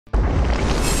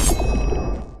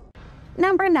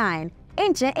Number 9.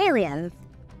 Ancient aliens.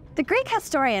 The Greek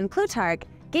historian Plutarch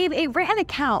gave a written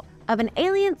account of an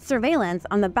alien surveillance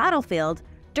on the battlefield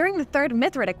during the Third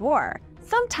Mithridatic War,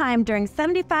 sometime during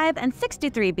 75 and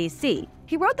 63 BC.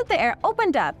 He wrote that the air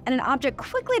opened up and an object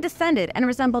quickly descended and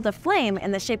resembled a flame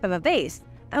in the shape of a vase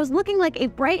that was looking like a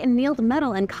bright annealed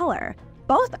metal in color.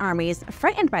 Both armies,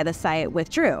 frightened by the sight,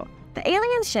 withdrew. The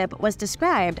alien ship was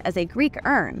described as a Greek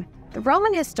urn. The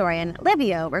Roman historian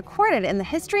Livio recorded in the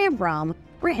History of Rome,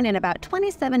 written in about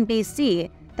 27 BC,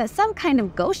 that some kind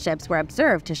of ghost ships were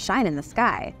observed to shine in the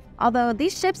sky. Although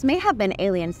these ships may have been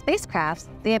alien spacecrafts,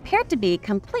 they appeared to be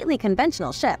completely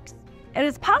conventional ships. It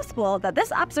is possible that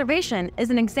this observation is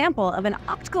an example of an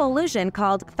optical illusion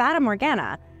called fata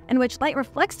morgana, in which light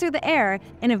reflects through the air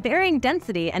in a varying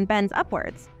density and bends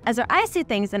upwards. As our eyes see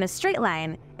things in a straight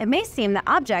line, it may seem that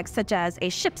objects such as a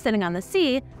ship sitting on the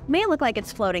sea may look like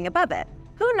it's floating above it.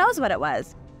 Who knows what it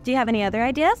was? Do you have any other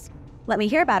ideas? Let me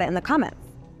hear about it in the comments.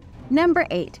 Number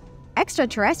 8.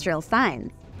 Extraterrestrial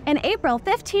signs. In April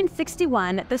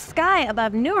 1561, the sky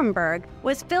above Nuremberg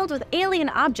was filled with alien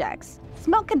objects.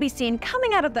 Smoke could be seen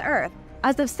coming out of the earth,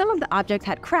 as if some of the objects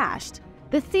had crashed.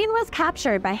 The scene was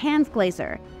captured by Hans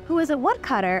Glaser, who was a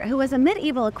woodcutter who was a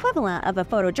medieval equivalent of a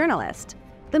photojournalist.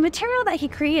 The material that he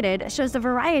created shows a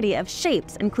variety of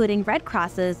shapes, including red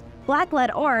crosses, black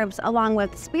lead orbs, along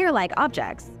with spear-like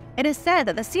objects. It is said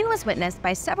that the scene was witnessed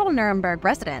by several Nuremberg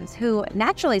residents who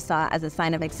naturally saw it as a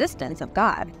sign of existence of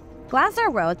God. Glaser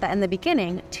wrote that in the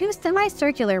beginning, two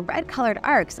semicircular red-colored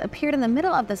arcs appeared in the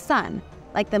middle of the sun,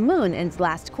 like the moon in its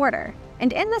last quarter.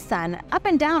 And in the sun, up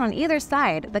and down on either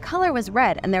side, the color was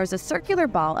red and there was a circular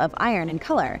ball of iron in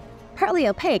color, partly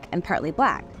opaque and partly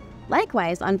black.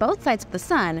 Likewise, on both sides of the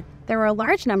sun, there were a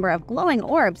large number of glowing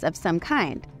orbs of some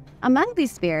kind. Among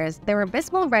these spheres, there were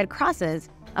visible red crosses,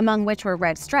 among which were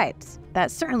red stripes.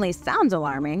 That certainly sounds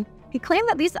alarming. He claimed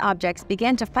that these objects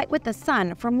began to fight with the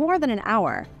sun for more than an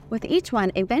hour, with each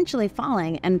one eventually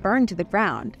falling and burned to the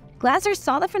ground. Glaser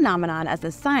saw the phenomenon as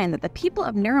a sign that the people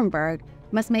of Nuremberg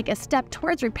must make a step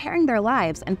towards repairing their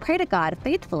lives and pray to God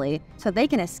faithfully so they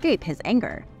can escape his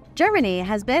anger. Germany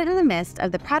has been in the midst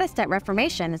of the Protestant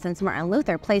Reformation since Martin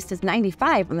Luther placed his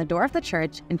 95 on the door of the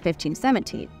church in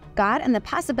 1517. God and the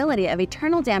possibility of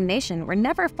eternal damnation were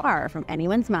never far from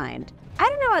anyone's mind. I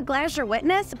don't know what Glaser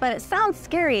witnessed, but it sounds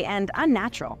scary and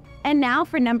unnatural. And now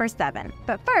for number 7.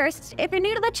 But first, if you're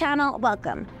new to the channel,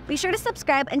 welcome. Be sure to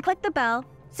subscribe and click the bell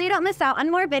so you don't miss out on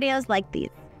more videos like these.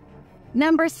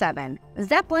 Number 7.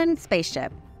 Zeppelin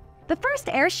spaceship. The first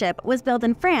airship was built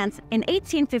in France in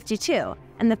 1852,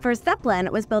 and the first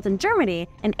Zeppelin was built in Germany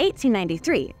in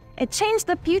 1893. It changed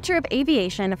the future of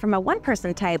aviation from a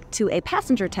one-person type to a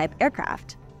passenger-type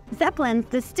aircraft. Zeppelin's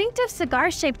distinctive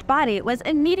cigar-shaped body was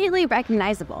immediately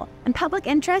recognizable, and public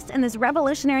interest in this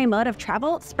revolutionary mode of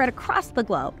travel spread across the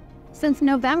globe. Since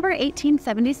November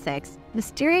 1876,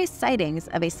 mysterious sightings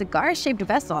of a cigar-shaped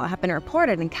vessel have been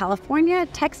reported in California,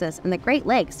 Texas, and the Great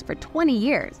Lakes for 20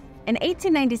 years. In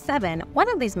 1897, one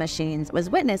of these machines was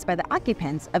witnessed by the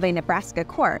occupants of a Nebraska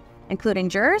court, including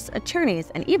jurors, attorneys,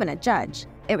 and even a judge.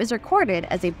 It was recorded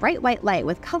as a bright white light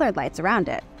with colored lights around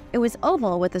it. It was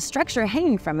oval with a structure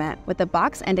hanging from it, with a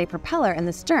box and a propeller in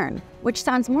the stern, which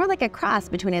sounds more like a cross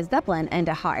between a Zeppelin and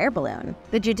a hot air balloon.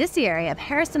 The judiciary of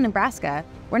Harrison, Nebraska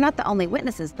were not the only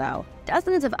witnesses, though.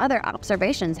 Dozens of other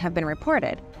observations have been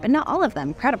reported, but not all of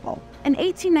them credible. In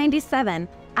 1897,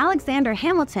 Alexander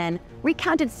Hamilton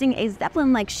recounted seeing a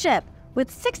Zeppelin-like ship with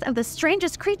 6 of the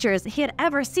strangest creatures he had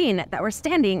ever seen that were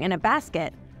standing in a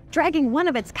basket, dragging one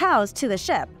of its cows to the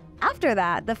ship. After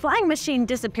that, the flying machine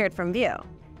disappeared from view.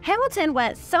 Hamilton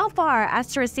went so far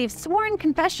as to receive sworn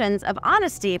confessions of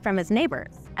honesty from his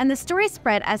neighbors, and the story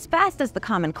spread as fast as the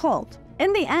common cold.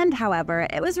 In the end, however,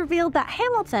 it was revealed that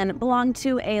Hamilton belonged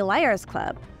to a liars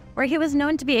club, where he was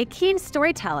known to be a keen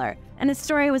storyteller, and his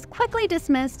story was quickly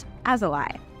dismissed as a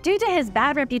lie. Due to his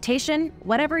bad reputation,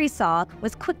 whatever he saw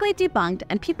was quickly debunked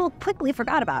and people quickly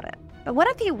forgot about it. But what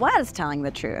if he was telling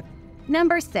the truth?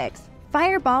 Number 6.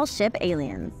 Fireball ship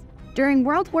aliens. During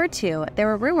World War II, there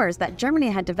were rumors that Germany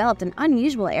had developed an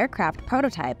unusual aircraft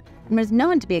prototype and was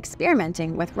known to be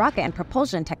experimenting with rocket and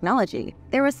propulsion technology.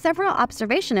 There was several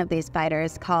observation of these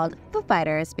fighters called Foo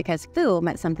Fighters because Foo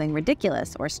meant something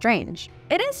ridiculous or strange.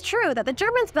 It is true that the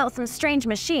Germans built some strange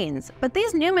machines, but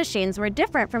these new machines were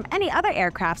different from any other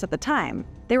aircrafts at the time.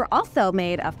 They were also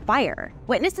made of fire.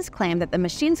 Witnesses claim that the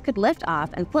machines could lift off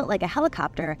and float like a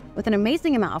helicopter with an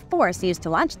amazing amount of force used to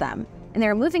launch them, and they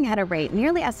were moving at a rate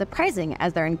nearly as surprising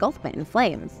as their engulfment in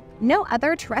flames. No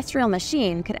other terrestrial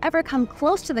machine could ever come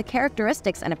close to the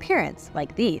characteristics and appearance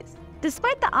like these.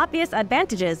 Despite the obvious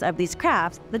advantages of these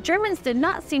crafts, the Germans did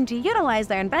not seem to utilize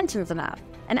their inventions enough,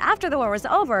 and after the war was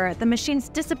over, the machines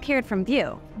disappeared from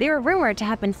view. They were rumored to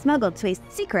have been smuggled to a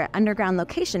secret underground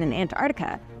location in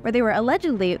Antarctica, where they were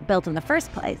allegedly built in the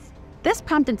first place. This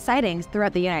prompted sightings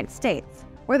throughout the United States.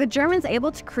 Were the Germans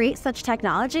able to create such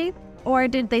technology, or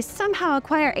did they somehow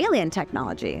acquire alien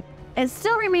technology? It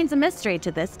still remains a mystery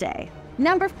to this day.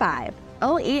 Number 5.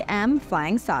 OEM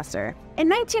Flying Saucer. In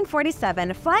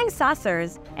 1947, flying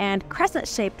saucers and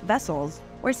crescent-shaped vessels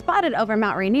were spotted over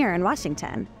Mount Rainier in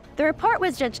Washington. The report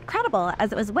was judged credible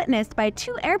as it was witnessed by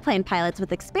 2 airplane pilots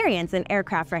with experience in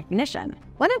aircraft recognition.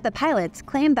 One of the pilots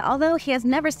claimed that although he has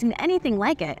never seen anything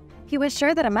like it, he was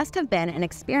sure that it must have been an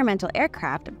experimental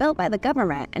aircraft built by the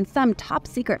government in some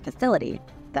top-secret facility.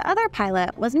 The other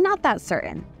pilot was not that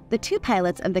certain. The 2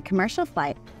 pilots of the commercial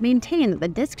flight maintained that the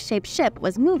disc-shaped ship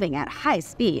was moving at high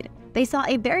speed. They saw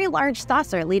a very large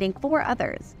saucer leading 4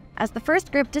 others. As the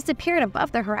first group disappeared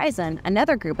above the horizon,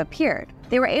 another group appeared.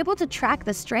 They were able to track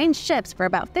the strange ships for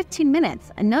about 15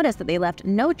 minutes and noticed that they left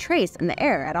no trace in the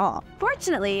air at all.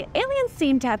 Fortunately, aliens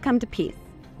seemed to have come to peace.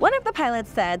 One of the pilots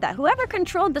said that whoever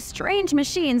controlled the strange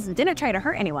machines didn't try to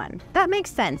hurt anyone. That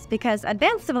makes sense because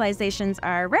advanced civilizations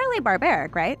are rarely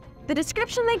barbaric, right? The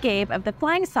description they gave of the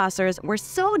flying saucers were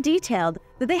so detailed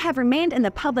that they have remained in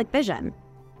the public vision.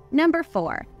 Number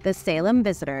 4. The Salem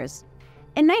Visitors.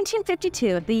 In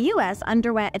 1952, the U.S.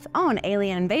 underwent its own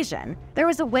alien invasion. There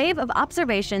was a wave of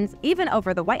observations even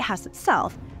over the White House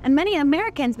itself, and many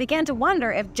Americans began to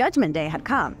wonder if Judgment Day had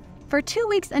come. For 2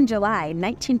 weeks in July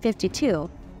 1952,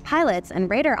 pilots and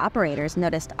radar operators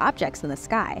noticed objects in the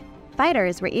sky.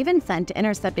 Fighters were even sent to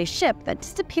intercept a ship that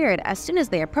disappeared as soon as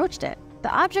they approached it.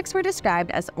 The objects were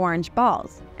described as orange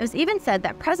balls. It was even said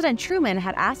that President Truman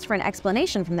had asked for an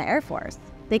explanation from the Air Force.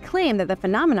 They claimed that the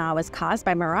phenomena was caused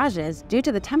by mirages due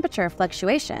to the temperature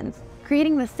fluctuations,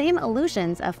 creating the same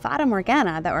illusions of Fata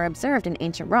Morgana that were observed in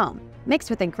ancient Rome, mixed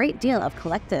with a great deal of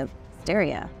collective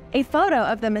hysteria. A photo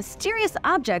of the mysterious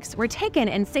objects were taken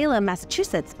in Salem,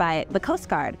 Massachusetts by the Coast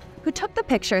Guard, who took the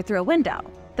picture through a window.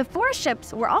 The 4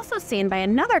 ships were also seen by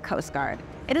another Coast Guard.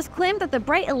 It is claimed that the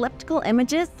bright elliptical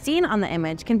images seen on the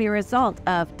image can be a result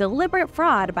of deliberate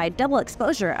fraud by double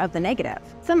exposure of the negative.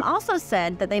 Some also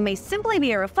said that they may simply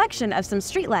be a reflection of some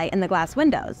streetlight in the glass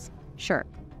windows. Sure.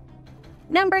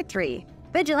 Number 3.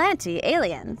 Vigilante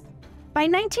Aliens. By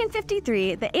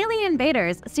 1953, the alien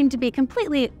invaders seemed to be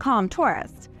completely calm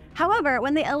tourists. However,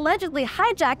 when they allegedly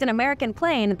hijacked an American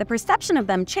plane, the perception of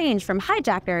them changed from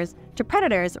hijackers to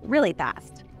predators really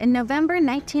fast. In November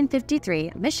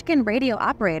 1953, Michigan radio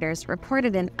operators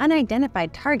reported an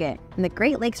unidentified target in the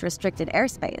Great Lakes restricted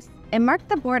airspace. It marked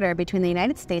the border between the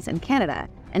United States and Canada,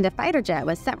 and a fighter jet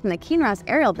was sent from the Kinross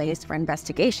Aerial Base for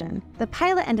investigation. The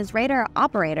pilot and his radar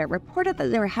operator reported that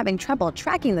they were having trouble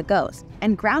tracking the ghost,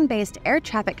 and ground-based air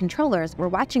traffic controllers were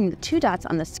watching the 2 dots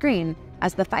on the screen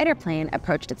as the fighter plane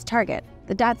approached its target.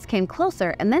 The dots came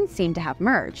closer and then seemed to have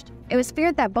merged. It was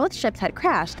feared that both ships had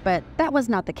crashed, but that was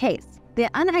not the case. The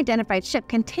unidentified ship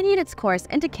continued its course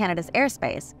into Canada's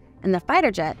airspace, and the fighter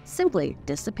jet simply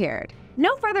disappeared.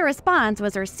 No further response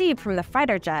was received from the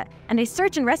fighter jet, and a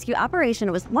search and rescue operation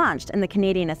was launched in the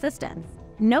Canadian assistance.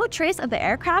 No trace of the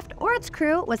aircraft or its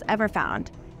crew was ever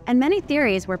found, and many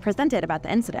theories were presented about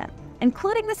the incident,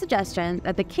 including the suggestion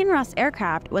that the Kinross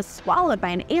aircraft was swallowed by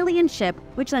an alien ship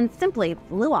which then simply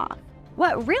flew off.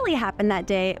 What really happened that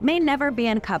day may never be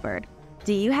uncovered.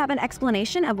 Do you have an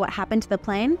explanation of what happened to the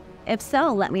plane? If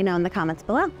so, let me know in the comments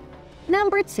below.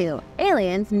 Number 2.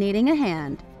 Aliens needing a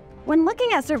hand. When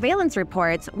looking at surveillance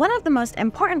reports, one of the most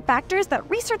important factors that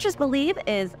researchers believe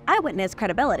is eyewitness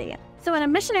credibility. So when a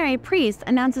missionary priest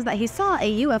announces that he saw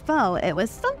a UFO, it was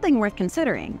something worth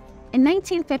considering. In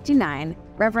 1959,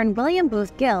 Reverend William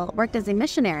Booth Gill worked as a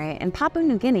missionary in Papua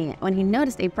New Guinea when he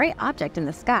noticed a bright object in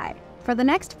the sky. For the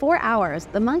next 4 hours,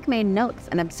 the monk made notes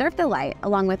and observed the light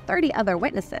along with 30 other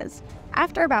witnesses.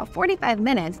 After about 45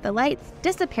 minutes, the lights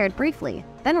disappeared briefly,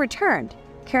 then returned,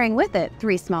 carrying with it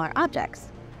 3 smaller objects.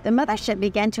 The mothership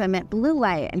began to emit blue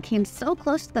light and came so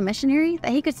close to the missionary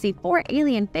that he could see 4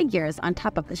 alien figures on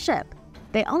top of the ship.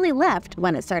 They only left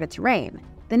when it started to rain.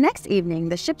 The next evening,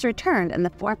 the ships returned and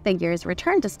the 4 figures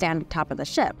returned to stand on top of the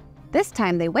ship. This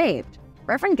time they waved.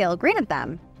 Reverend Gill greeted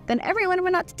them. Then everyone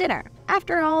went out to dinner.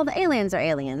 After all, the aliens are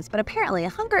aliens, but apparently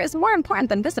hunger is more important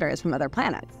than visitors from other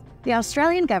planets. The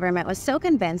Australian government was so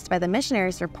convinced by the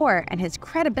missionary's report and his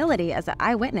credibility as an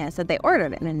eyewitness that they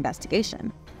ordered an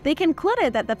investigation. They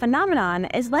concluded that the phenomenon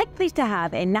is likely to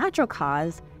have a natural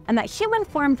cause and that human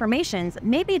form formations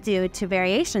may be due to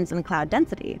variations in cloud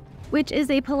density, which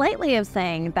is a polite way of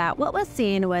saying that what was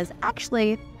seen was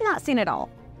actually not seen at all.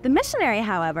 The missionary,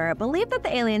 however, believed that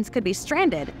the aliens could be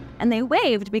stranded, and they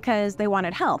waved because they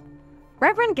wanted help.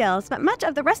 Reverend Gill spent much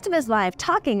of the rest of his life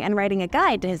talking and writing a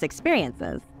guide to his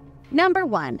experiences. Number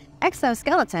 1.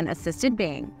 Exoskeleton-assisted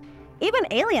being. Even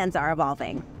aliens are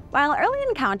evolving. While early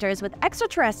encounters with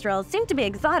extraterrestrials seemed to be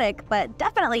exotic but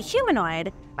definitely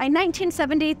humanoid, by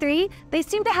 1973, they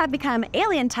seem to have become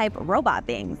alien-type robot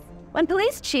beings. When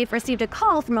police chief received a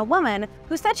call from a woman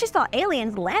who said she saw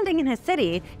aliens landing in his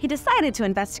city, he decided to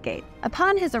investigate.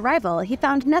 Upon his arrival, he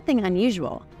found nothing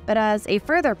unusual, but as a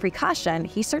further precaution,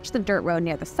 he searched the dirt road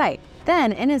near the site.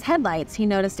 Then, in his headlights, he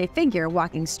noticed a figure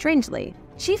walking strangely.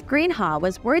 Chief Greenhaw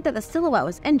was worried that the silhouette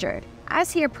was injured.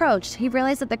 As he approached, he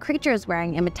realized that the creature was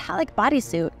wearing a metallic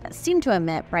bodysuit that seemed to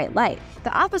emit bright light.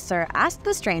 The officer asked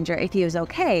the stranger if he was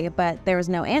okay, but there was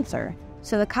no answer.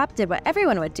 So the cop did what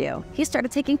everyone would do. He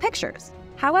started taking pictures.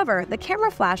 However, the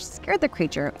camera flash scared the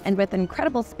creature, and with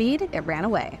incredible speed, it ran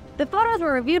away. The photos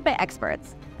were reviewed by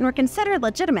experts and were considered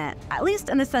legitimate, at least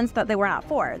in the sense that they were not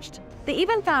forged. They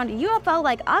even found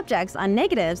UFO-like objects on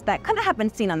negatives that couldn't have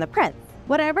been seen on the prints.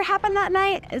 Whatever happened that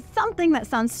night is something that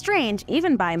sounds strange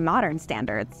even by modern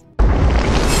standards.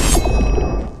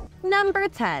 Number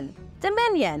 10.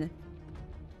 Dominion.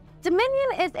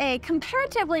 Dominion is a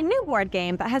comparatively new board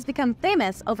game that has become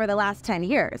famous over the last 10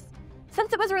 years.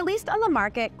 Since it was released on the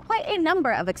market, quite a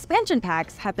number of expansion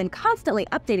packs have been constantly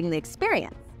updating the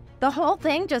experience. The whole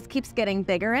thing just keeps getting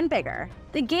bigger and bigger.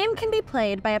 The game can be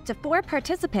played by up to 4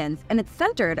 participants, and it's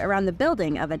centered around the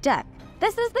building of a deck.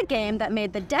 This is the game that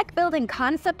made the deck building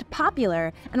concept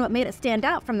popular, and what made it stand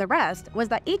out from the rest was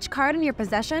that each card in your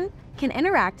possession can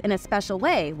interact in a special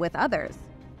way with others.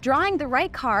 Drawing the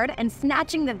right card and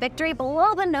snatching the victory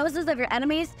below the noses of your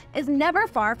enemies is never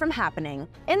far from happening.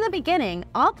 In the beginning,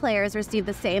 all players receive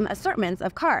the same assortments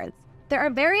of cards. There are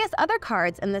various other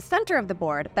cards in the center of the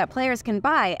board that players can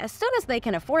buy as soon as they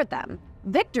can afford them.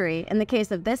 Victory, in the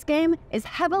case of this game, is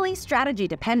heavily strategy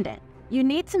dependent. You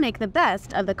need to make the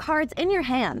best of the cards in your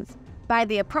hands, buy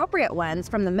the appropriate ones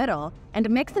from the middle, and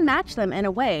mix and match them in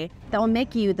a way that will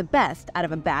make you the best out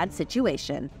of a bad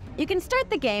situation. You can start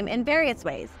the game in various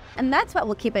ways, and that's what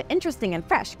will keep it interesting and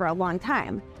fresh for a long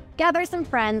time. Gather some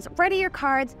friends, ready your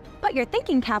cards, put your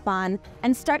thinking cap on,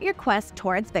 and start your quest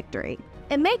towards victory.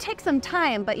 It may take some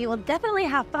time, but you will definitely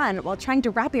have fun while trying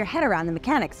to wrap your head around the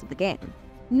mechanics of the game.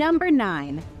 Number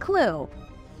 9. Clue.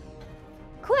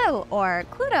 Clue, or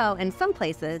Cluedo in some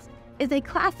places, is a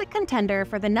classic contender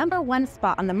for the #1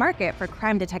 spot on the market for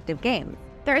crime detective games.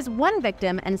 There is 1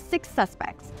 victim and 6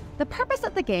 suspects. The purpose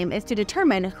of the game is to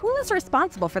determine who is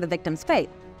responsible for the victim's fate,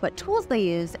 what tools they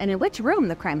used, and in which room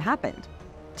the crime happened.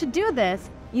 To do this,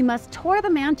 you must tour the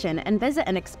mansion and visit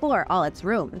and explore all its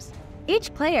rooms.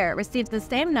 Each player receives the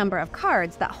same number of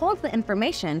cards that holds the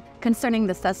information concerning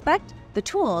the suspect, the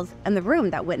tools, and the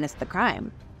room that witnessed the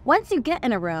crime. Once you get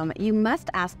in a room, you must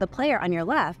ask the player on your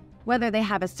left whether they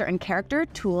have a certain character,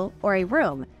 tool, or a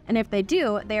room, and if they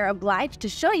do, they are obliged to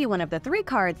show you one of the 3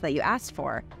 cards that you asked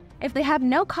for. If they have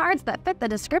no cards that fit the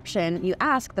description, you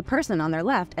ask the person on their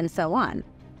left, and so on.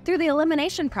 Through the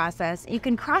elimination process, you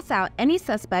can cross out any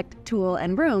suspect, tool,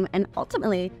 and room, and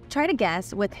ultimately try to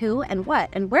guess with who and what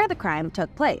and where the crime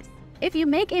took place. If you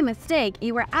make a mistake,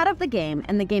 you are out of the game,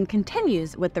 and the game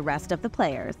continues with the rest of the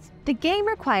players. The game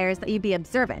requires that you be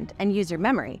observant and use your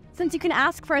memory. Since you can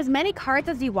ask for as many cards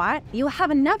as you want, you will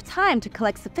have enough time to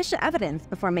collect sufficient evidence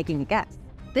before making a guess.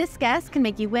 This guess can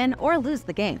make you win or lose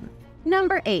the game.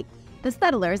 Number 8. The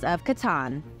Settlers of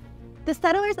Catan. The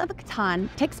Settlers of Catan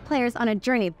takes players on a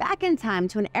journey back in time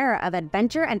to an era of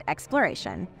adventure and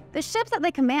exploration. The ships that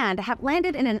they command have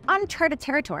landed in an uncharted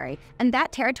territory, and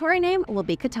that territory name will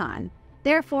be Catan.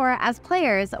 Therefore, as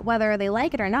players, whether they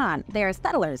like it or not, they are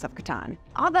settlers of Catan.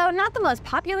 Although not the most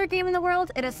popular game in the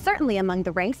world, it is certainly among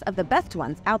the ranks of the best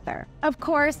ones out there. Of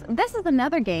course, this is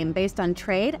another game based on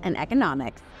trade and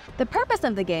economics. The purpose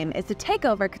of the game is to take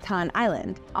over Catan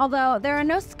Island, although there are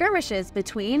no skirmishes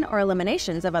between or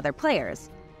eliminations of other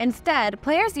players. Instead,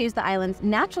 players use the island's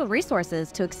natural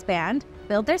resources to expand,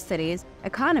 build their cities,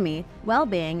 economy,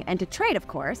 well-being, and to trade, of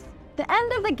course. The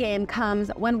end of the game comes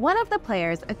when one of the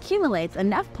players accumulates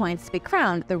enough points to be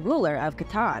crowned the ruler of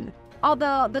Catan.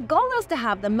 Although the goal is to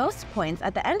have the most points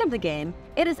at the end of the game,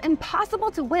 it is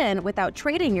impossible to win without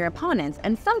trading your opponents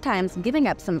and sometimes giving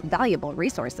up some valuable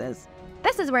resources.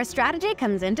 This is where strategy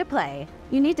comes into play.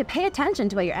 You need to pay attention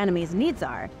to what your enemy's needs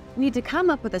are. You need to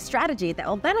come up with a strategy that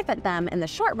will benefit them in the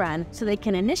short run so they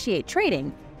can initiate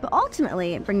trading, but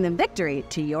ultimately bring the victory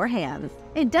to your hands.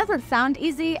 It doesn't sound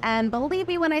easy, and believe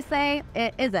me when I say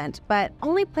it isn't, but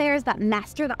only players that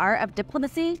master the art of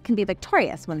diplomacy can be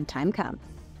victorious when the time comes.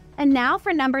 And now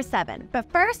for number 7.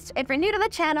 But first, if you're new to the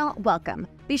channel, welcome.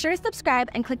 Be sure to subscribe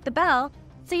and click the bell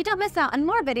so you don't miss out on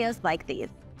more videos like these.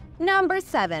 Number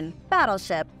 7.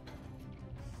 Battleship.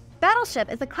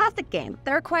 Battleship is a classic game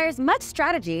that requires much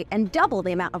strategy and double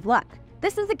the amount of luck.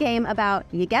 This is a game about,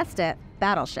 you guessed it,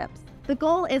 battleships. The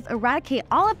goal is eradicate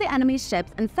all of the enemy's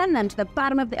ships and send them to the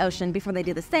bottom of the ocean before they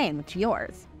do the same to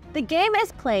yours. The game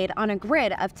is played on a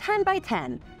grid of 10 by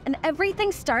 10, and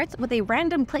everything starts with a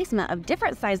random placement of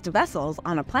different sized vessels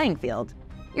on a playing field.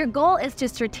 Your goal is to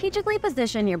strategically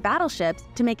position your battleships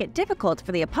to make it difficult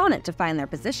for the opponent to find their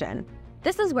position.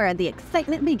 This is where the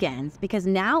excitement begins, because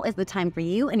now is the time for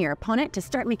you and your opponent to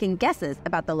start making guesses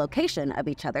about the location of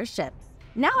each other's ships.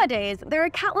 Nowadays, there are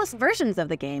countless versions of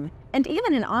the game, and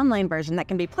even an online version that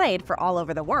can be played for all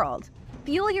over the world.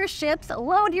 Fuel your ships,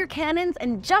 load your cannons,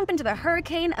 and jump into the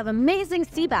hurricane of amazing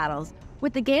sea battles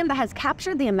with the game that has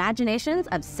captured the imaginations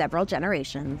of several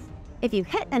generations. If you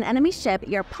hit an enemy ship,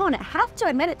 your opponent has to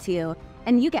admit it to you,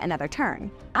 and you get another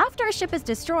turn. After a ship is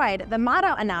destroyed, the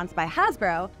motto announced by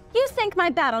Hasbro, "You sank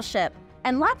my battleship,"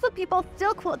 and lots of people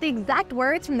still quote the exact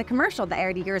words from the commercial that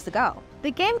aired years ago. The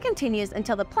game continues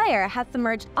until the player has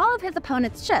submerged all of his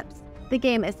opponent's ships. The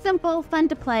game is simple, fun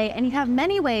to play, and you have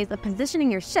many ways of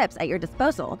positioning your ships at your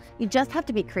disposal. You just have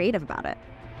to be creative about it.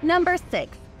 Number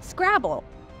 6. Scrabble.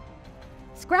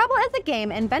 Scrabble is a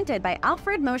game invented by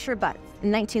Alfred Mosher Butts in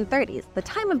the 1930s, the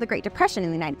time of the Great Depression in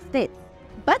the United States.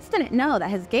 Butts didn't know that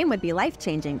his game would be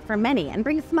life-changing for many and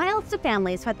bring smiles to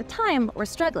families who at the time were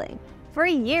struggling. For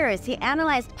years, he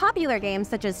analyzed popular games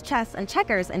such as chess and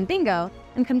checkers and bingo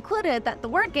and concluded that the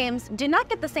word games do not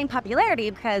get the same popularity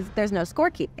because there's no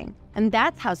scorekeeping. And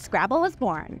that's how Scrabble was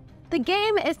born. The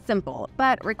game is simple,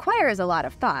 but requires a lot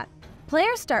of thought.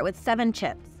 Players start with 7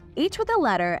 chips, each with a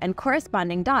letter and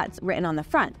corresponding dots written on the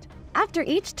front. After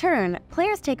each turn,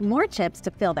 players take more chips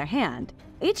to fill their hand.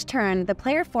 Each turn, the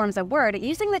player forms a word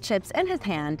using the chips in his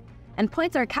hand, and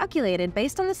points are calculated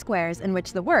based on the squares in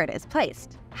which the word is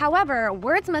placed. However,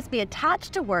 words must be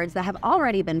attached to words that have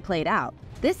already been played out.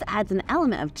 This adds an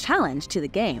element of challenge to the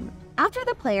game. After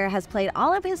the player has played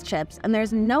all of his chips and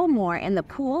there's no more in the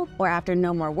pool, or after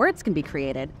no more words can be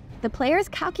created, the players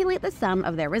calculate the sum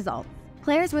of their results.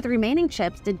 Players with remaining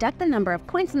chips deduct the number of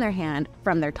points in their hand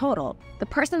from their total. The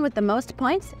person with the most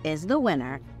points is the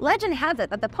winner. Legend has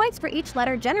it that the points for each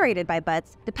letter generated by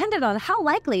Butts depended on how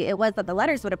likely it was that the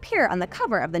letters would appear on the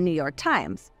cover of the New York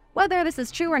Times. Whether this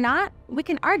is true or not, we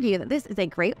can argue that this is a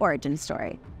great origin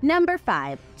story. Number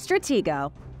 5.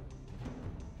 Stratego.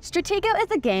 Stratego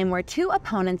is a game where 2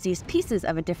 opponents use pieces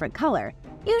of a different color,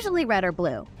 usually red or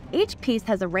blue. Each piece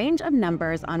has a range of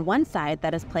numbers on one side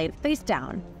that is played face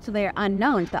down, so they are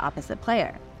unknown to the opposite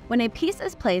player. When a piece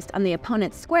is placed on the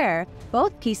opponent's square,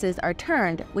 both pieces are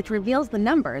turned, which reveals the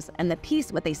numbers, and the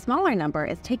piece with a smaller number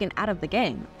is taken out of the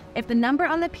game. If the number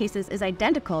on the pieces is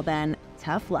identical, then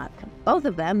tough luck. Both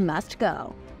of them must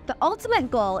go. The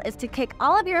ultimate goal is to kick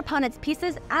all of your opponent's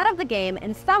pieces out of the game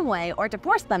in some way or to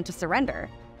force them to surrender.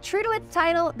 True to its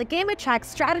title, the game attracts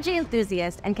strategy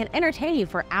enthusiasts and can entertain you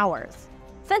for hours.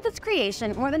 Since its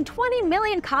creation, more than 20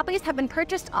 million copies have been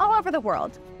purchased all over the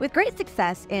world, with great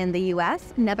success in the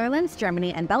US, Netherlands,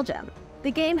 Germany, and Belgium.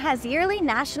 The game has yearly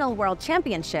national world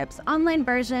championships, online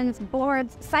versions,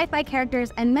 boards, sci-fi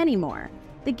characters, and many more.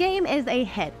 The game is a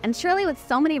hit, and surely with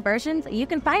so many versions, you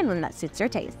can find one that suits your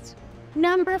taste.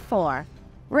 Number 4.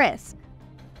 Risk.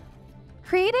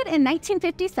 Created in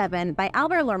 1957 by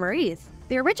Albert Lormeris,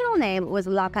 the original name was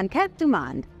La Conquête du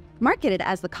Monde, marketed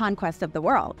as the Conquest of the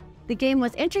World. The game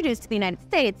was introduced to the United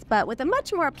States, but with a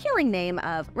much more appealing name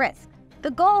of Risk.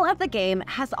 The goal of the game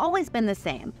has always been the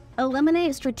same: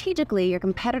 eliminate strategically your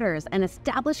competitors and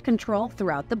establish control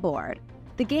throughout the board.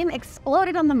 The game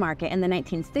exploded on the market in the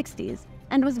 1960s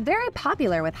and was very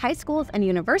popular with high schools and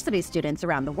university students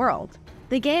around the world.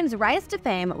 The game's rise to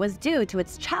fame was due to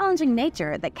its challenging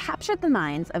nature that captured the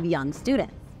minds of young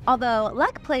students. Although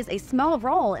luck plays a small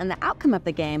role in the outcome of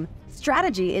the game,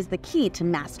 strategy is the key to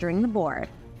mastering the board.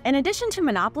 In addition to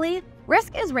Monopoly,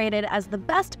 Risk is rated as the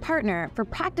best partner for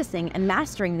practicing and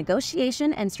mastering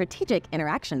negotiation and strategic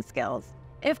interaction skills.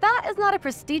 If that is not a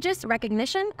prestigious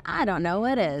recognition, I don't know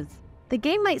what is. The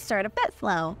game might start a bit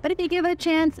slow, but if you give it a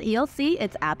chance, you'll see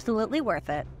it's absolutely worth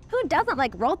it. Who doesn't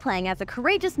like role-playing as a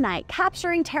courageous knight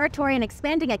capturing territory and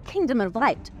expanding a kingdom of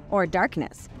light or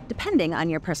darkness, depending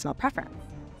on your personal preference?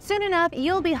 Soon enough,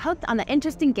 you'll be hooked on the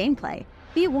interesting gameplay.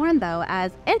 Be warned though,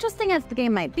 as interesting as the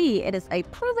game might be, it is a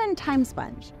proven time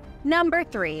sponge. Number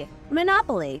 3.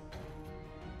 Monopoly.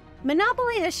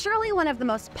 Monopoly is surely one of the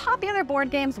most popular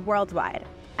board games worldwide.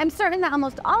 I'm certain that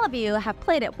almost all of you have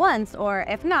played it once, or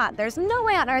if not, there's no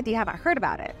way on earth you haven't heard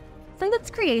about it. Since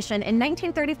its creation in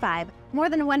 1935, more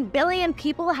than 1 billion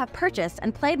people have purchased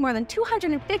and played more than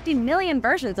 250 million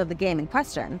versions of the game in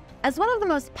question. As one of the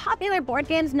most popular board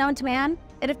games known to man,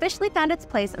 it officially found its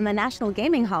place in the National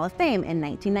Gaming Hall of Fame in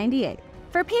 1998.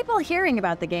 For people hearing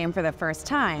about the game for the first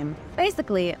time,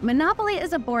 basically, Monopoly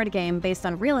is a board game based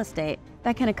on real estate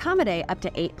that can accommodate up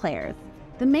to 8 players.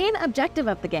 The main objective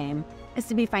of the game is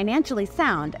to be financially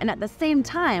sound and at the same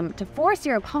time to force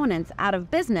your opponents out of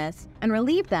business and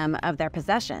relieve them of their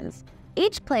possessions.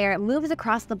 Each player moves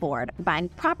across the board, buying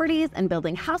properties and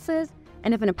building houses,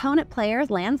 and if an opponent player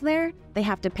lands there, they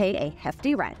have to pay a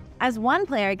hefty rent. As one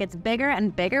player gets bigger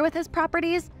and bigger with his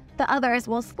properties, the others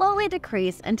will slowly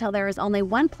decrease until there is only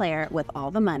one player with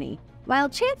all the money. While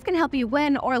chance can help you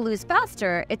win or lose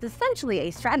faster, it's essentially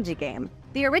a strategy game.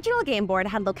 The original game board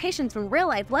had locations from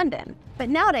real-life London, but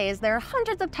nowadays there are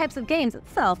hundreds of types of games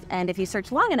itself, and if you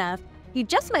search long enough, you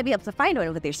just might be able to find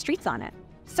one with your streets on it.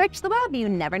 Search the web, you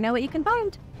never know what you can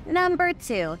find. Number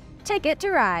 2, Ticket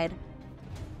to Ride.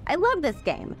 I love this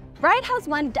game. Ride has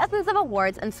won dozens of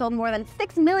awards and sold more than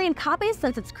 6 million copies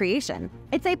since its creation.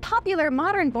 It's a popular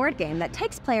modern board game that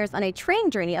takes players on a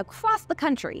train journey across the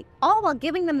country, all while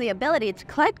giving them the ability to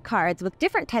collect cards with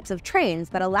different types of trains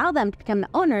that allow them to become the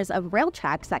owners of rail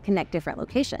tracks that connect different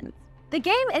locations. The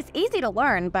game is easy to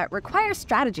learn but requires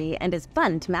strategy and is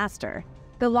fun to master.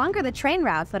 The longer the train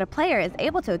routes that a player is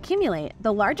able to accumulate,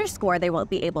 the larger score they will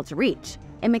be able to reach.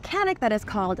 A mechanic that is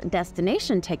called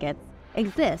destination tickets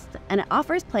exists, and it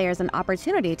offers players an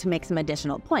opportunity to make some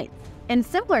additional points. In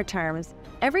simpler terms,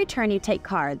 every turn you take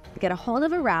cards to get a hold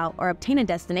of a route or obtain a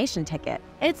destination ticket.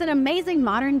 It's an amazing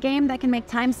modern game that can make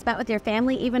time spent with your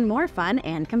family even more fun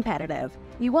and competitive.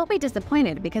 You won't be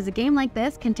disappointed because a game like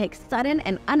this can take sudden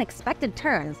and unexpected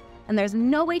turns, and there's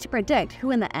no way to predict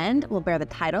who in the end will bear the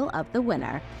title of the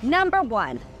winner. Number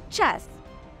 1, Chess.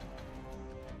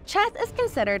 Chess is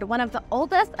considered one of the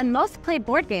oldest and most played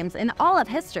board games in all of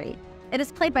history. It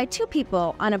is played by 2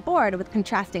 people on a board with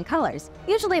contrasting colors,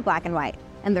 usually black and white,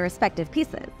 and their respective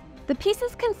pieces. The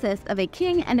pieces consist of a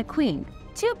king and a queen,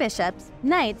 2 bishops,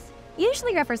 knights,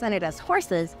 usually represented as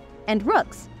horses, and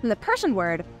rooks, from the Persian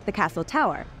word, the castle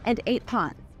tower, and 8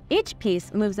 pawns. Each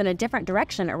piece moves in a different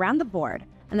direction around the board,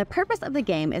 and the purpose of the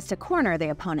game is to corner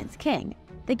the opponent's king.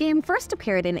 The game first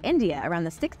appeared in India around the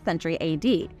 6th century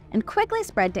AD, and quickly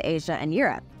spread to Asia and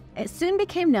Europe. It soon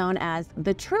became known as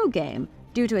the true game,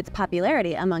 due to its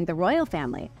popularity among the royal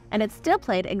family, and it's still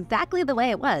played exactly the way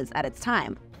it was at its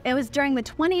time. It was during the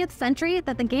 20th century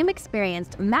that the game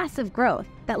experienced massive growth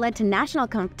that led to national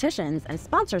competitions and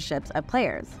sponsorships of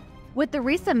players. With the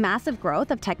recent massive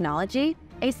growth of technology,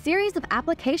 a series of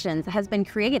applications has been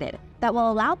created that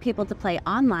will allow people to play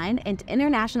online and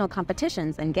international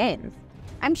competitions and games.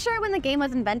 I'm sure when the game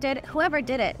was invented, whoever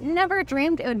did it never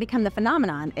dreamed it would become the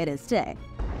phenomenon it is today.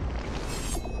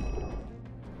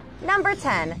 Number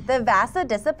 10, the Vasa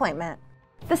Disappointment.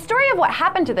 The story of what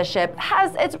happened to the ship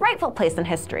has its rightful place in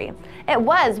history. It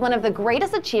was one of the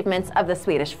greatest achievements of the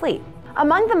Swedish fleet,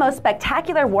 among the most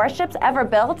spectacular warships ever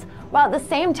built, while at the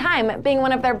same time being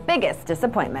one of their biggest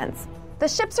disappointments. The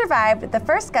ship survived the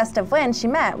first gust of wind she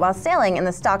met while sailing in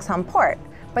the Stockholm port,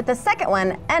 but the second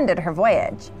one ended her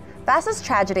voyage. Vasa's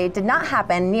tragedy did not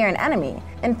happen near an enemy.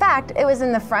 In fact, it was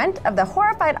in the front of the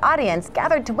horrified audience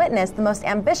gathered to witness the most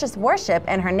ambitious warship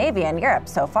in her navy in Europe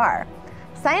so far.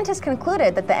 Scientists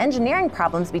concluded that the engineering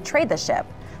problems betrayed the ship.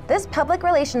 This public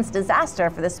relations disaster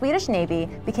for the Swedish Navy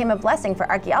became a blessing for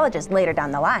archaeologists later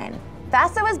down the line.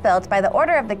 Vasa was built by the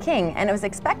order of the king, and it was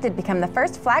expected to become the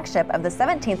first flagship of the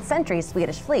 17th century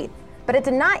Swedish fleet. But it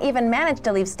did not even manage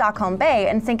to leave Stockholm Bay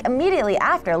and sink immediately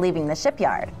after leaving the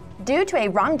shipyard. Due to a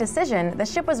wrong decision, the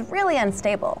ship was really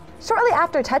unstable. Shortly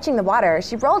after touching the water,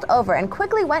 she rolled over and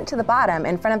quickly went to the bottom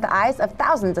in front of the eyes of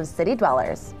thousands of city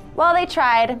dwellers. Well, they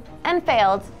tried and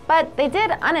failed, but they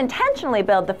did unintentionally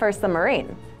build the first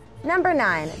submarine. Number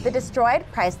 9, the destroyed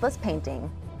priceless painting.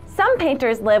 Some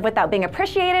painters live without being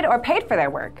appreciated or paid for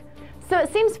their work. So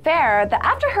it seems fair that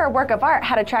after her work of art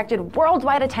had attracted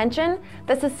worldwide attention,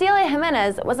 that Cecilia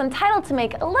Jimenez was entitled to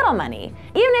make a little money,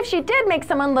 even if she did make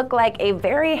someone look like a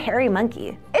very hairy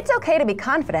monkey. It's okay to be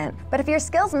confident, but if your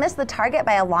skills miss the target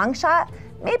by a long shot,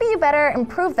 maybe you better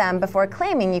improve them before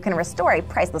claiming you can restore a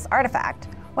priceless artifact.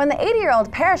 When the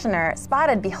 80-year-old parishioner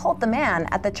spotted Behold the Man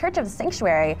at the Church of the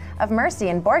Sanctuary of Mercy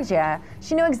in Borgia,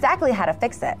 she knew exactly how to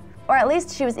fix it. Or at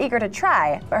least she was eager to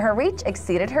try, but her reach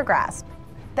exceeded her grasp.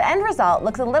 The end result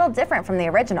looks a little different from the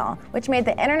original, which made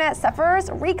the internet sufferers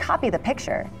recopy the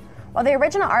picture. While the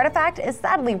original artifact is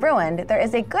sadly ruined, there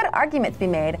is a good argument to be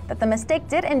made that the mistake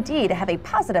did indeed have a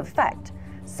positive effect.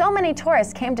 So many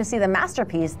tourists came to see the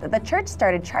masterpiece that the church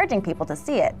started charging people to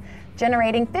see it,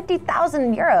 generating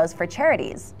 50,000 euros for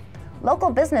charities. Local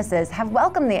businesses have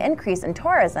welcomed the increase in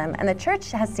tourism, and the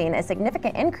church has seen a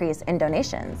significant increase in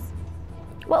donations.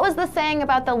 What was the saying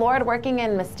about the Lord working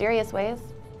in mysterious ways?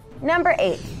 Number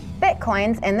 8.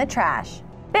 Bitcoins in the trash.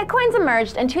 Bitcoins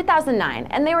emerged in 2009,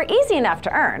 and they were easy enough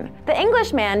to earn. The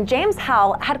Englishman James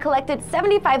Howell had collected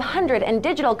 7,500 in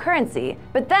digital currency,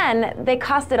 but then they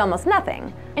costed almost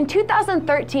nothing. In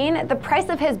 2013, the price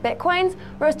of his Bitcoins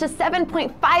rose to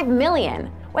 7.5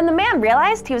 million. When the man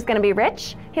realized he was going to be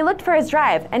rich, he looked for his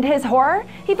drive, and to his horror,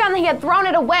 he found that he had thrown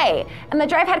it away, and the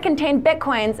drive had contained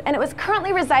Bitcoins, and it was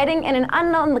currently residing in an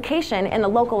unknown location in the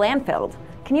local landfill.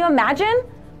 Can you imagine?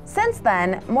 Since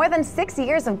then, more than 6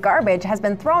 years of garbage has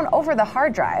been thrown over the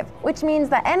hard drive, which means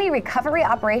that any recovery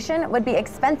operation would be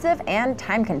expensive and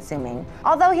time-consuming.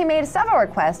 Although he made several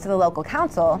requests to the local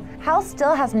council, Hal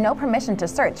still has no permission to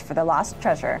search for the lost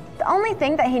treasure. The only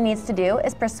thing that he needs to do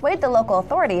is persuade the local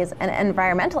authorities and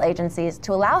environmental agencies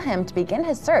to allow him to begin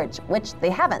his search, which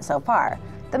they haven't so far.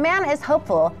 The man is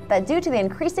hopeful that due to the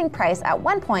increasing price, at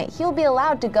one point he will be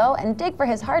allowed to go and dig for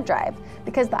his hard drive,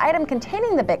 because the item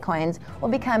containing the Bitcoins will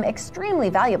become extremely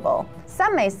valuable.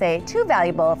 Some may say too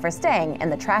valuable for staying in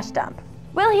the trash dump.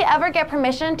 Will he ever get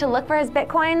permission to look for his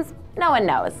Bitcoins? No one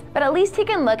knows, but at least he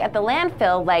can look at the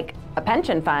landfill like a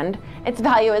pension fund. Its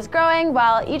value is growing,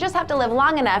 while you just have to live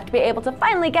long enough to be able to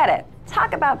finally get it.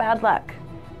 Talk about bad luck.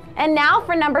 And now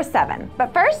for number 7.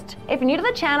 But first, if you're new to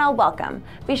the channel, welcome.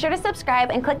 Be sure to subscribe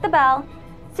and click the bell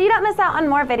so you don't miss out on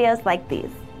more videos like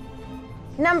these.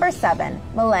 Number 7.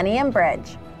 Millennium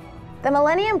Bridge. The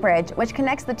Millennium Bridge, which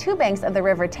connects the two banks of the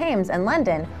River Thames in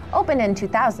London, opened in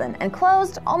 2000 and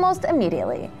closed almost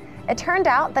immediately. It turned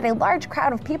out that a large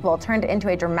crowd of people turned it into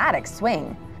a dramatic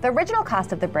swing. The original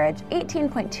cost of the bridge,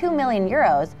 18.2 million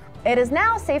euros, it is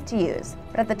now safe to use,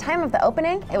 but at the time of the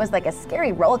opening, it was like a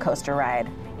scary roller coaster ride.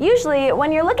 Usually,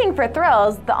 when you're looking for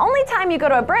thrills, the only time you go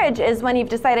to a bridge is when you've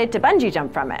decided to bungee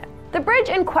jump from it. The bridge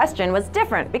in question was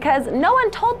different because no one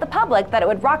told the public that it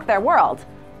would rock their world.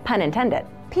 Pun intended.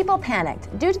 People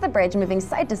panicked due to the bridge moving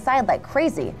side to side like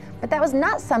crazy, but that was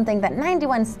not something that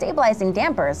 91 stabilizing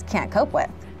dampers can't cope with.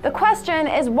 The question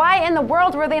is, why in the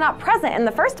world were they not present in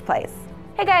the first place?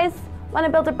 Hey guys, want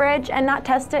to build a bridge and not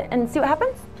test it and see what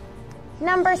happens?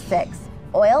 Number 6.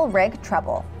 Oil rig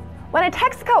trouble. When a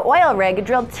Texaco oil rig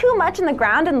drilled too much in the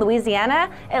ground in Louisiana,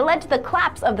 it led to the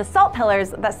collapse of the salt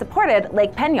pillars that supported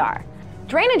Lake Peñar.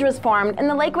 Drainage was formed, and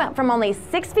the lake went from only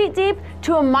 6 feet deep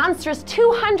to a monstrous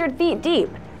 200 feet deep.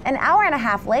 An hour and a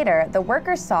half later, the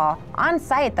workers saw on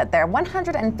site that their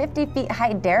 150 feet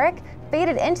high derrick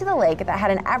faded into the lake that had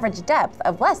an average depth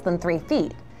of less than 3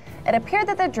 feet. It appeared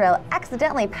that the drill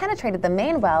accidentally penetrated the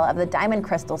main well of the Diamond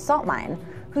Crystal salt mine,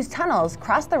 whose tunnels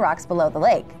crossed the rocks below the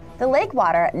lake. The lake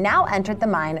water now entered the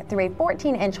mine through a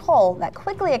 14-inch hole that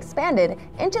quickly expanded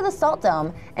into the salt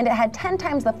dome, and it had 10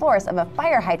 times the force of a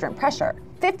fire hydrant pressure.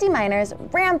 50 miners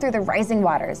ran through the rising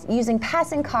waters, using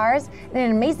passing cars and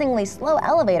an amazingly slow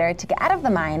elevator to get out of the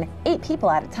mine 8 people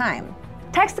at a time.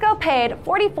 Texaco paid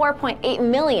 $44.8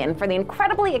 million for the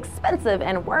incredibly expensive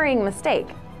and worrying mistake.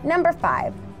 Number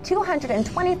 5.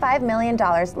 $225 million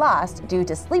lost due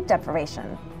to sleep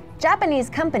deprivation. Japanese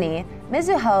company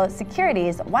Mizuho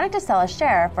Securities wanted to sell a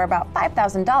share for about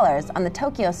 $5,000 on the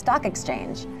Tokyo Stock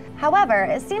Exchange. However,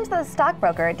 it seems that the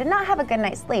stockbroker did not have a good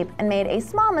night's sleep and made a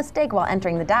small mistake while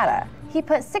entering the data. He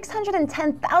put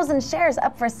 610,000 shares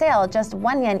up for sale, just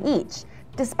 1 yen each.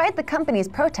 Despite the company's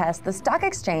protest, the stock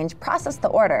exchange processed the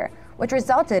order, which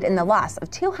resulted in the loss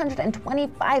of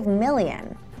 $225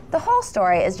 million. The whole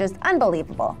story is just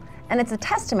unbelievable, and it's a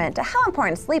testament to how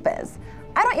important sleep is.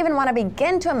 I don't even want to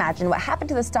begin to imagine what happened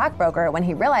to the stockbroker when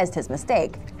he realized his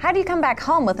mistake. How do you come back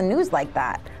home with news like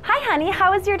that? Hi honey,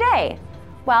 how was your day?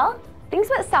 Well, things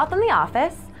went south in the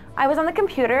office. I was on the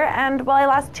computer, and well, I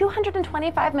lost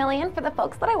 $225 million for the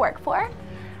folks that I work for.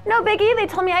 No biggie, they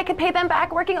told me I could pay them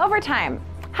back working overtime.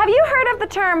 Have you heard of the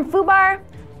term FUBAR?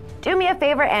 Do me a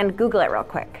favor and Google it real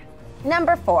quick.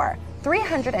 Number 4.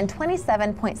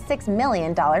 $327.6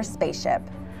 million spaceship.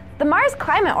 The Mars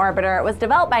Climate Orbiter was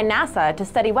developed by NASA to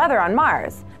study weather on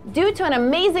Mars. Due to an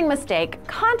amazing mistake,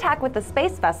 contact with the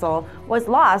space vessel was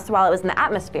lost while it was in the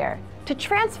atmosphere. To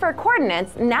transfer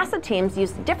coordinates, NASA teams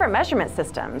used different measurement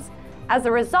systems. As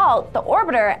a result, the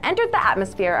orbiter entered the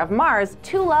atmosphere of Mars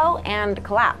too low and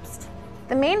collapsed.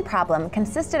 The main problem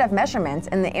consisted of measurements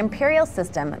in the imperial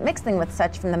system mixing with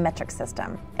such from the metric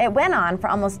system. It went on for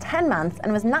almost 10 months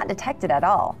and was not detected at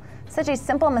all. Such a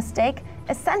simple mistake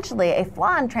Essentially, a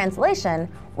flaw in translation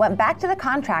went back to the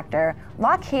contractor,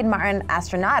 Lockheed Martin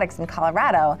Astronautics in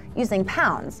Colorado, using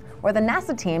pounds, where the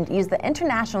NASA team used the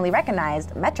internationally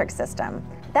recognized metric system.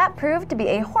 That proved to be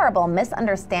a horrible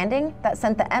misunderstanding that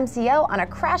sent the MCO on a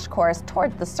crash course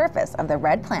towards the surface of the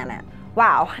red planet.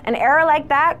 Wow, an error like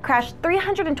that crashed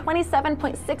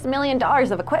 $327.6 million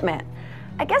of equipment.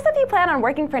 I guess if you plan on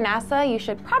working for NASA, you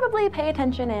should probably pay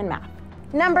attention in math.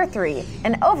 Number 3,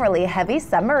 an overly heavy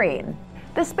submarine.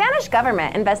 The Spanish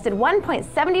government invested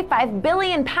 1.75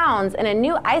 billion pounds in a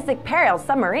new Isaac Perel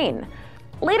submarine.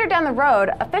 Later down the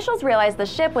road, officials realized the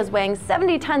ship was weighing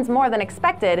 70 tons more than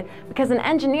expected because an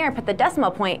engineer put the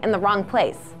decimal point in the wrong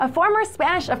place. A former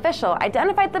Spanish official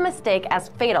identified the mistake as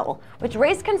fatal, which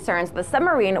raised concerns the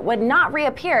submarine would not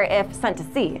reappear if sent to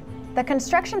sea. The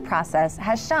construction process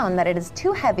has shown that it is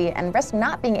too heavy and risks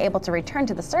not being able to return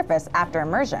to the surface after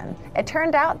immersion. It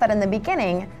turned out that in the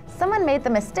beginning, someone made the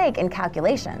mistake in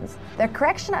calculations. The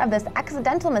correction of this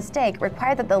accidental mistake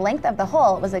required that the length of the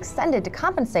hull was extended to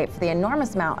compensate for the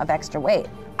enormous amount of extra weight.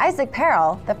 Isaac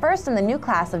Perel, the first in the new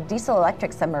class of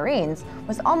diesel-electric submarines,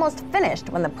 was almost finished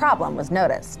when the problem was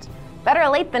noticed. Better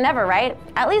late than never, right?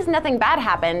 At least nothing bad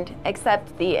happened,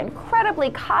 except the incredibly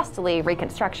costly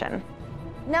reconstruction.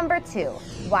 Number 2,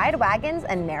 wide wagons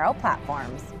and narrow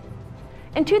platforms.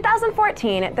 In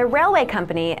 2014, the railway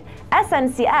company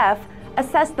SNCF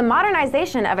assessed the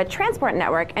modernization of a transport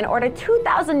network and ordered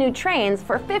 2,000 new trains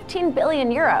for 15 billion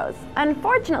euros.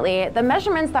 Unfortunately, the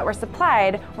measurements that were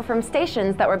supplied were from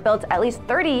stations that were built at least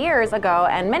 30 years ago,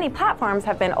 and many platforms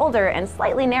have been older and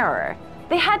slightly narrower.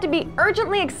 They had to be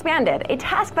urgently expanded, a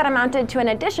task that amounted to an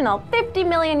additional 50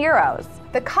 million euros.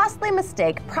 The costly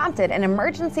mistake prompted an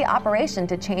emergency operation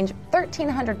to change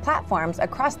 1,300 platforms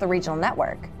across the regional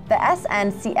network. The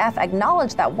SNCF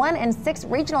acknowledged that 1 in 6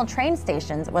 regional train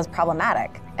stations was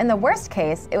problematic. In the worst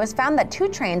case, it was found that 2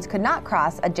 trains could not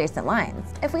cross adjacent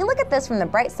lines. If we look at this from the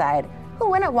bright side, who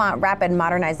wouldn't want rapid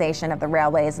modernization of the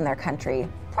railways in their country?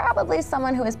 Probably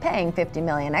someone who is paying 50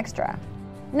 million extra.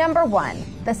 Number 1,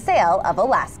 the sale of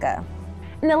Alaska.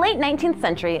 In the late 19th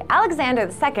century, Alexander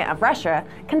II of Russia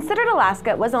considered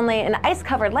Alaska was only an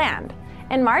ice-covered land.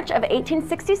 In March of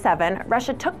 1867,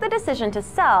 Russia took the decision to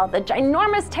sell the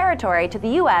ginormous territory to the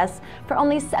US for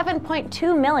only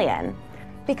 $7.2 million.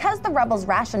 Because the rubles'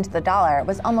 ration to the dollar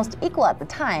was almost equal at the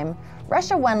time,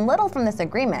 Russia won little from this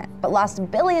agreement, but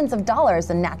lost billions of dollars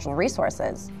in natural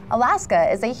resources.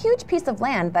 Alaska is a huge piece of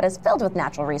land that is filled with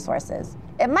natural resources.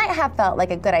 It might have felt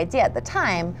like a good idea at the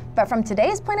time, but from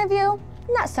today's point of view,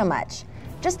 not so much.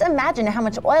 Just imagine how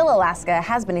much oil Alaska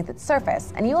has beneath its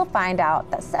surface, and you will find out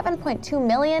that 7.2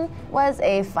 million was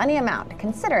a funny amount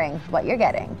considering what you're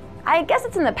getting. I guess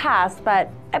it's in the past, but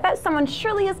I bet someone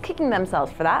surely is kicking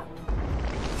themselves for that.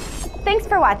 Thanks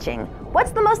for watching.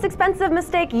 What's the most expensive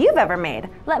mistake you've ever made?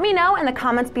 Let me know in the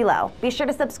comments below. Be sure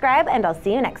to subscribe, and I'll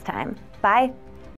see you next time. Bye.